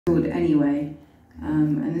Called Anyway,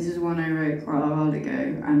 and this is one I wrote quite a while ago,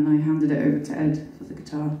 and I handed it over to Ed for the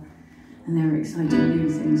guitar, and there were exciting new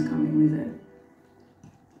things coming with it.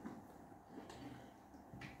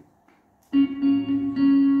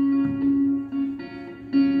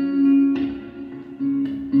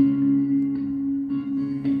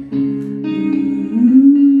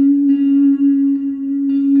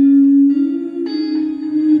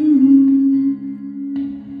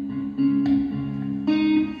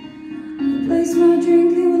 Replace my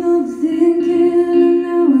drinking with overthinking, and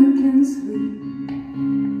now I can sleep.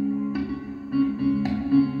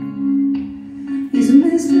 He's a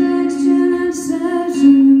misdirection and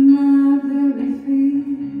deception in my very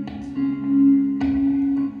feet,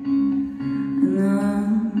 and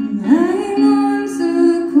I'm hanging on to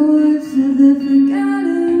the corpse of the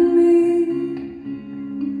forgotten me.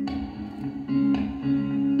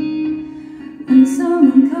 And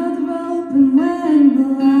someone cut the rope, and when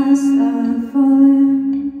will I start falling?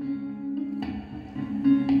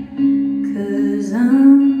 'Cause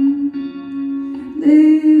I'm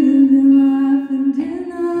living life in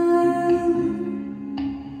denial,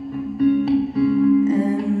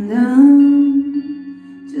 and I'm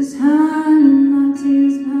just hiding my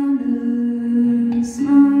tears behind a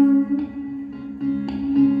smile.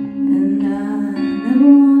 And I never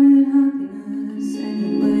wanted happiness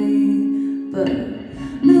anyway, but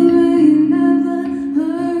the rain never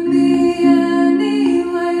hurt me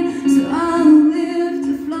anyway. So I'll live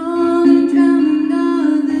to float and drown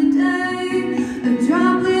another day, a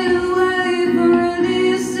droplet away from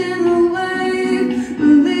releasing the wave. A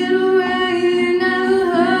little rain never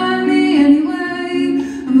hurt me anyway.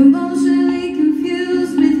 I'm emotionally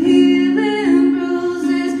confused with healing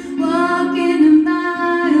bruises, walking a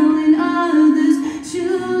mile in others'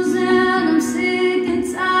 shoes, and I'm sick and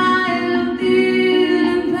tired of being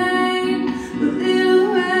in pain. But little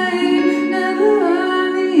rain never hurt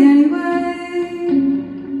me anyway.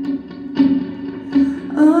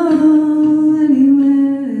 Oh, anyway.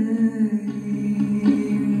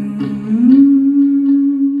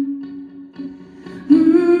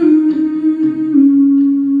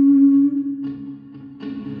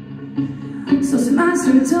 So my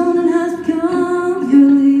serotonin has become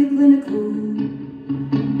purely clinical.